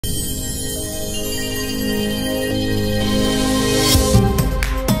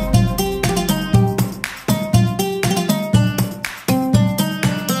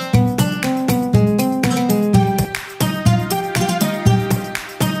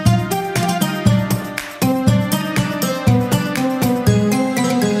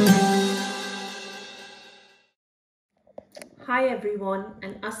Hi everyone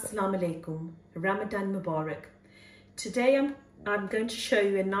and Assalamu alaikum, Ramadan Mubarak. Today I'm going to show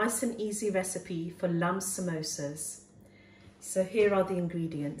you a nice and easy recipe for lamb samosas. So here are the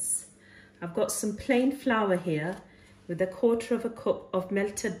ingredients. I've got some plain flour here with 1/4 cup of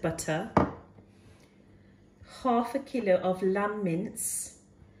melted butter, 1/2 kilo of lamb mince,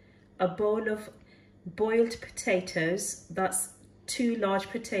 a bowl of boiled potatoes, that's 2 large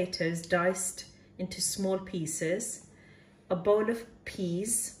potatoes diced into small pieces, a bowl of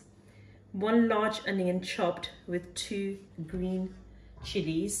peas, 1 large onion chopped with 2 green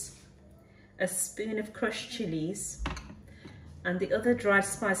chilies, a spoon of crushed chilies, and the other dried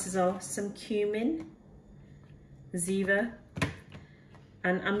spices are some cumin, zira,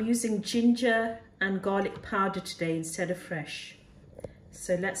 and I'm using ginger and garlic powder today instead of fresh.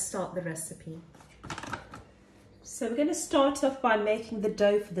 So let's start the recipe. So we're going to start off by making the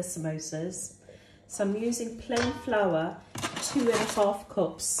dough for the samosas. So I'm using plain flour, 2½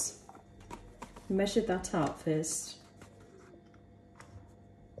 cups. Measure that out first.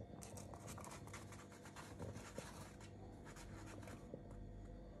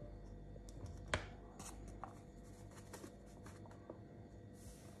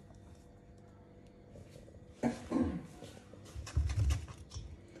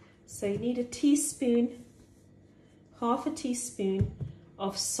 So you need a teaspoon, 1/2 teaspoon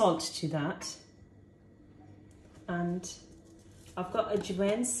of salt to that. And I've got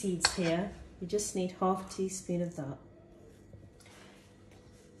ajwain seeds here. You just need 1/2 teaspoon of that.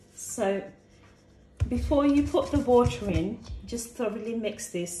 So before you put the water in, just thoroughly mix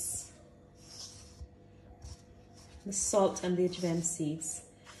this, the salt and the ajwain seeds.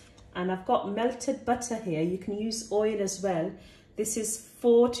 And I've got melted butter here. You can use oil as well. This is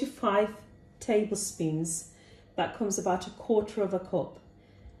 4 to 5 tablespoons. That comes about 1/4 cup.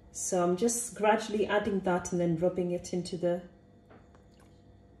 So I'm just gradually adding that and then rubbing it into the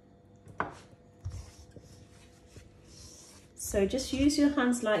So just use your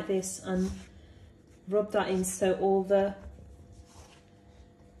hands like this and rub that in so all the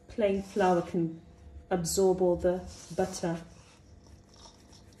plain flour can absorb all the butter.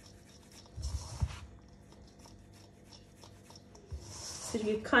 So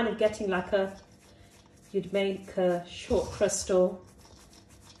you're kind of getting like you'd make a short crust or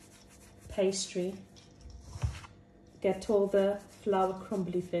pastry. Get all the flour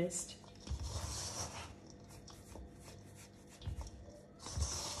crumbly first.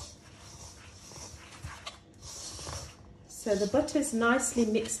 So the butter's nicely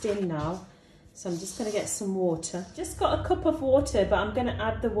mixed in now. So I'm just going to get some water. Just got a cup of water, but I'm going to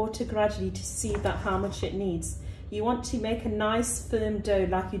add the water gradually to see that how much it needs. You want to make a nice firm dough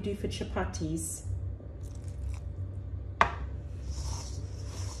like you do for chapatis.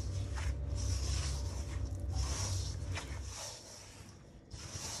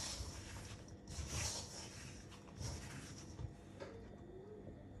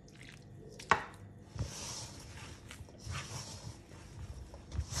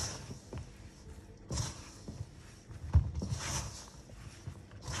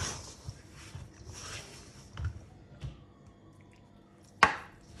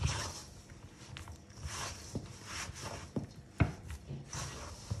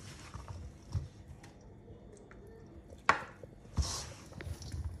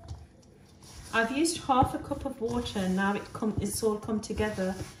 I've used 1/2 cup of water and now it's all come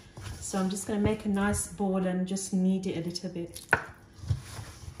together. So I'm just going to make a nice ball and just knead it a little bit.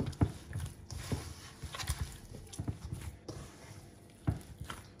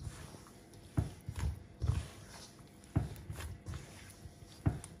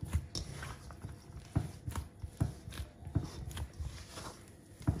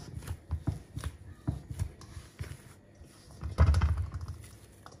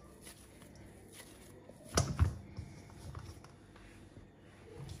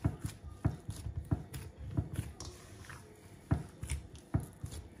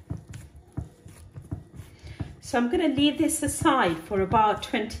 So I'm going to leave this aside for about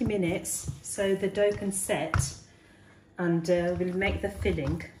 20 minutes so the dough can set, and we'll make the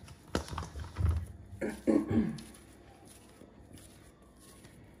filling.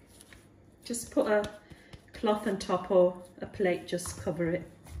 Just put a cloth on top or a plate, just cover it.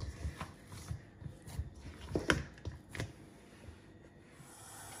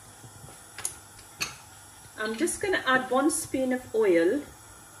 I'm just going to add 1 spoon of oil.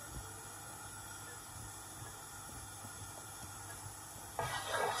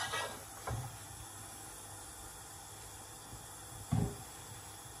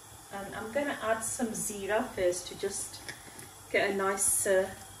 And I'm going to add some zira first to just get a nice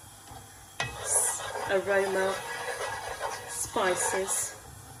aroma, spices.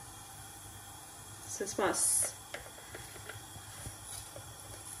 So it's about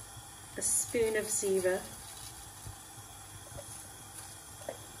a spoon of zira.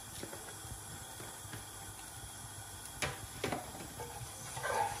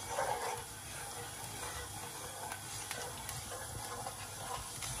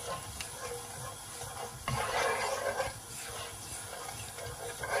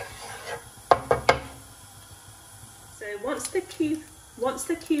 Once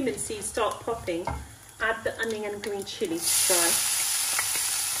the cumin seeds start popping, add the onion and green chilli to fry.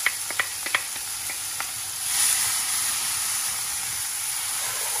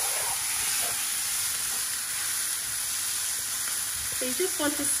 So you just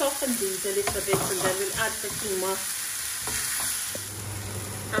want to soften these a little bit, and then we'll add the quinoa.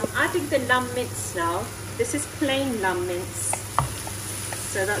 I'm adding the lamb mince now. This is plain lamb mince,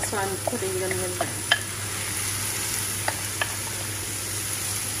 so that's why I'm putting them in there.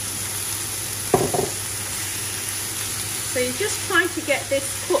 So you're just trying to get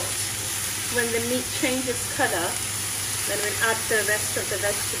this cooked. When the meat changes colour, then we'll add the rest of the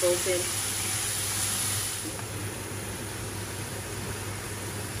vegetables in.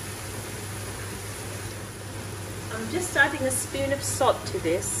 I'm just adding a spoon of salt to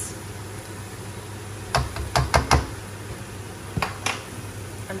this.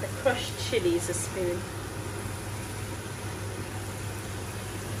 And the crushed chilli is a spoon.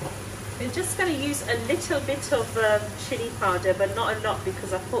 We're just going to use a little bit of chili powder, but not a lot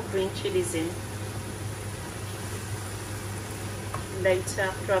because I put green chilies in later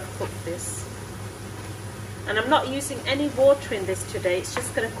after I've cooked this. And I'm not using any water in this today, it's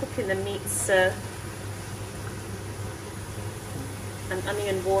just going to cook in the meats and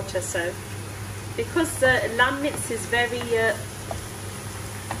onion water. So because the lamb mince is very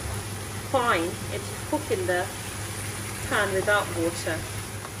fine, it will cook in the pan without water.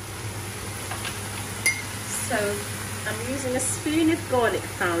 So I'm using a spoon of garlic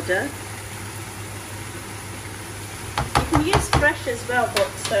powder. You can use fresh as well, but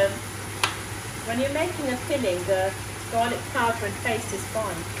when you're making a filling, the garlic powder and paste is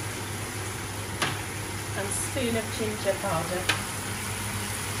fine. And a spoon of ginger powder.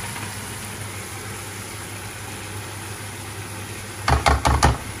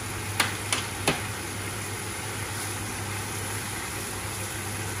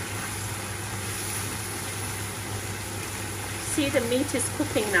 See, the meat is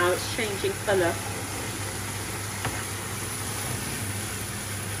cooking now, it's changing colour.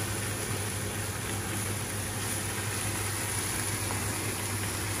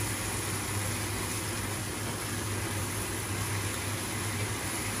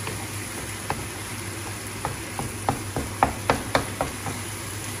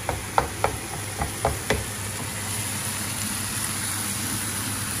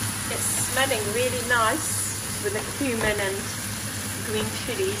 It's smelling really nice with the cumin and green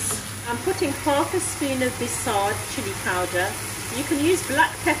chilies. I'm putting half a spoon of Bissard chili powder. You can use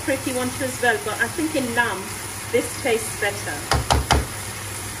black pepper if you want to as well, but I think in lamb this tastes better.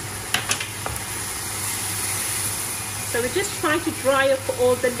 So we're just trying to dry up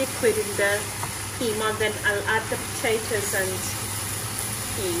all the liquid in the keema, then I'll add the potatoes and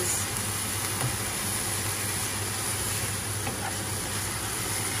peas.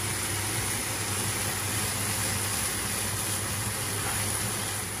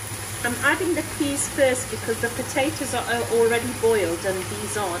 I'm adding the peas first because the potatoes are already boiled and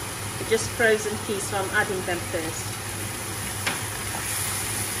these aren't. They're just frozen peas, so I'm adding them first.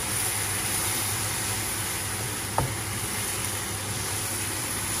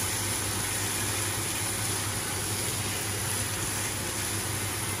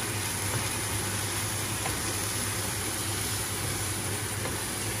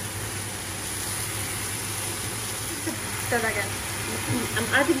 Say that again. I'm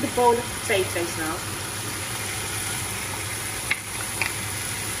adding the bowl of potatoes now.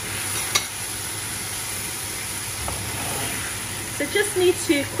 So just need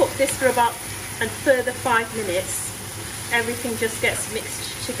to cook this for about a further 5 minutes. Everything just gets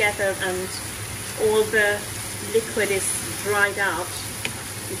mixed together and all the liquid is dried out.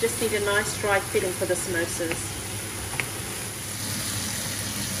 You just need a nice dry filling for the samosas.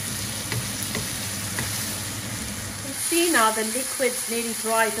 See now the liquid's nearly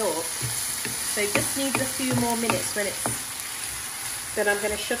dried up, so it just needs a few more minutes then I'm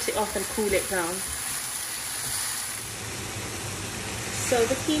going to shut it off and cool it down. So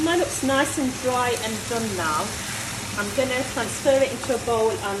the keema looks nice and dry and done now. I'm going to transfer it into a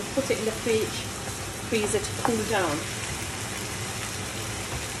bowl and put it in the freezer to cool down.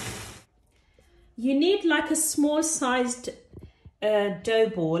 You need like a small sized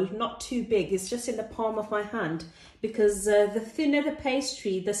dough ball, not too big, it's just in the palm of my hand, because the thinner the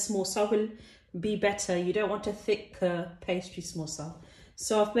pastry, the samosa will be better. You don't want a thick pastry samosa.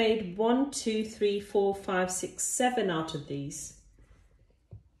 So I've made 1, 2, 3, 4, 5, 6, 7 out of these,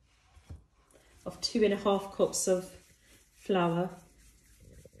 of 2½ cups of flour.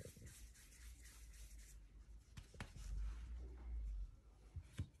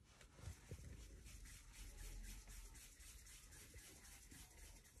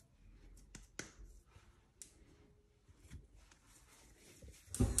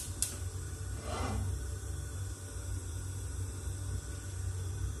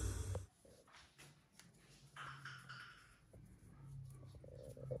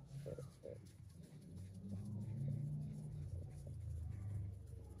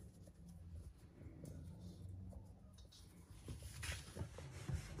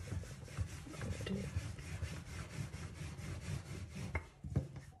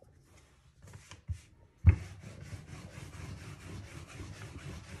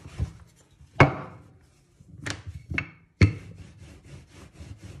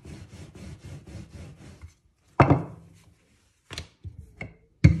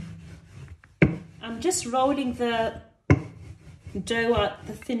 I'm just rolling the dough out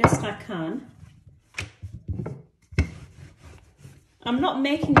the thinnest I can. I'm not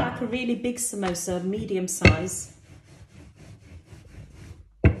making like a really big samosa, medium size.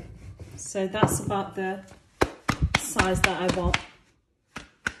 So that's about the size that I want.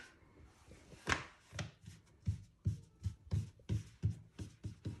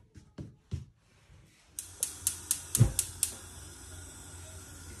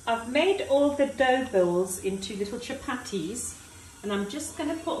 I've made all the dough balls into little chapatis, and I'm just going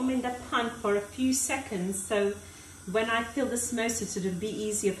to put them in the pan for a few seconds, so when I fill the samosas it'll be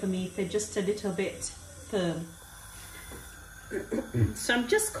easier for me if they're just a little bit firm. So I'm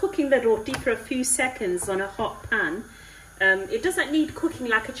just cooking the roti for a few seconds on a hot pan. It doesn't need cooking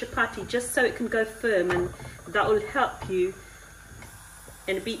like a chapati, just so it can go firm, and that will help you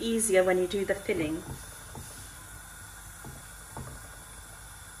and it'll be easier when you do the filling.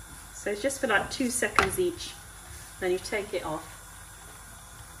 So it's just for like 2 seconds each, then you take it off.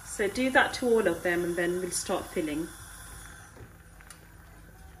 So do that to all of them and then we'll start filling.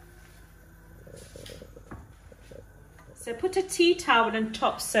 So put a tea towel on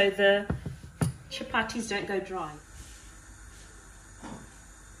top so the chapatis don't go dry.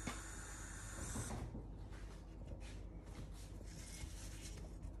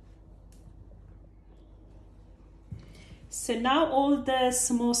 So now all the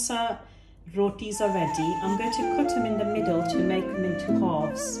samosa rotis are ready. I'm going to cut them in the middle to make them into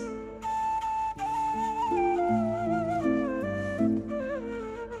halves.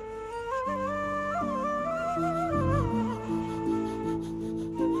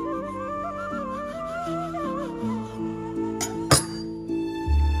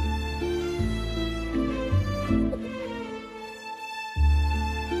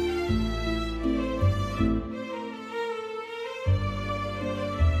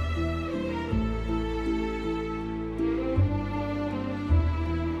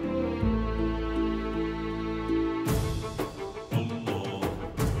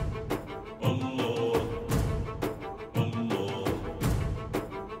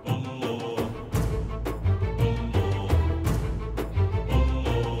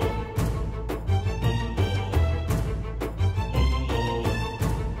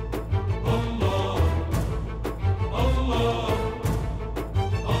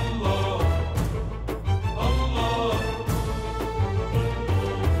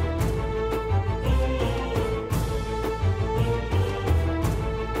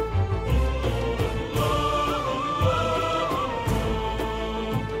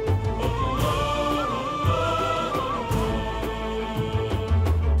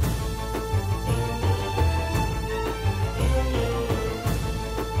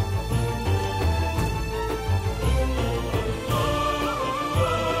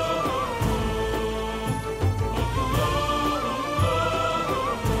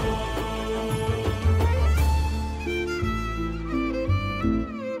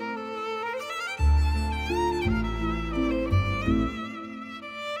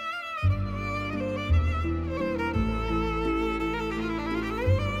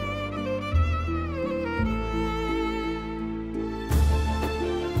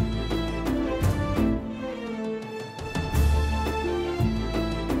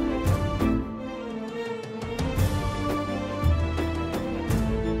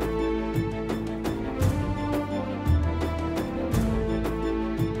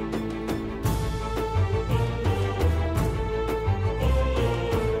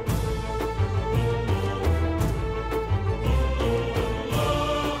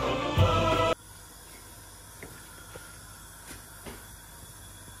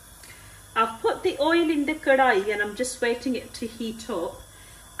 oil in the kadai and I'm just waiting it to heat up.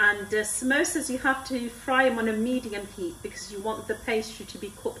 And samosas, you have to fry them on a medium heat because you want the pastry to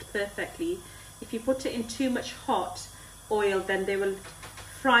be cooked perfectly. If you put it in too much hot oil, then they will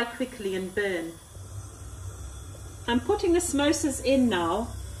fry quickly and burn. I'm putting the samosas in now.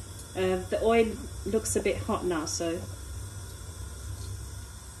 The oil looks a bit hot now, so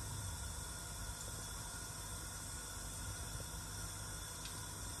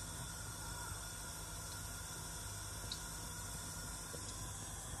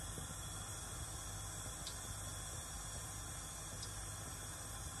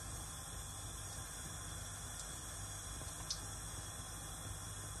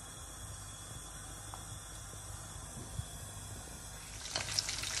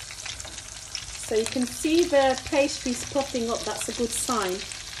you can see the pastries popping up. That's a good sign.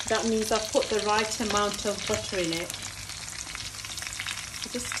 That means I've put the right amount of butter in it. So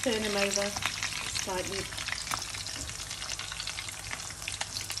just turn them over slightly.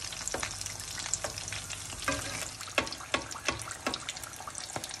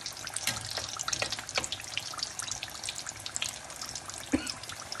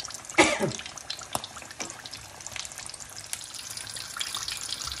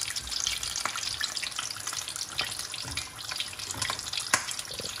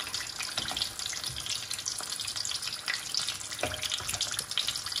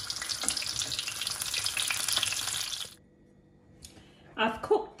 I've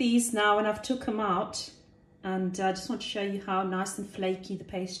cooked these now and I've took them out, and I just want to show you how nice and flaky the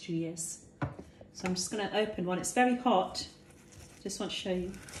pastry is. So I'm just going to open one. It's very hot. Just want to show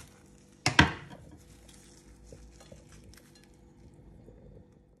you.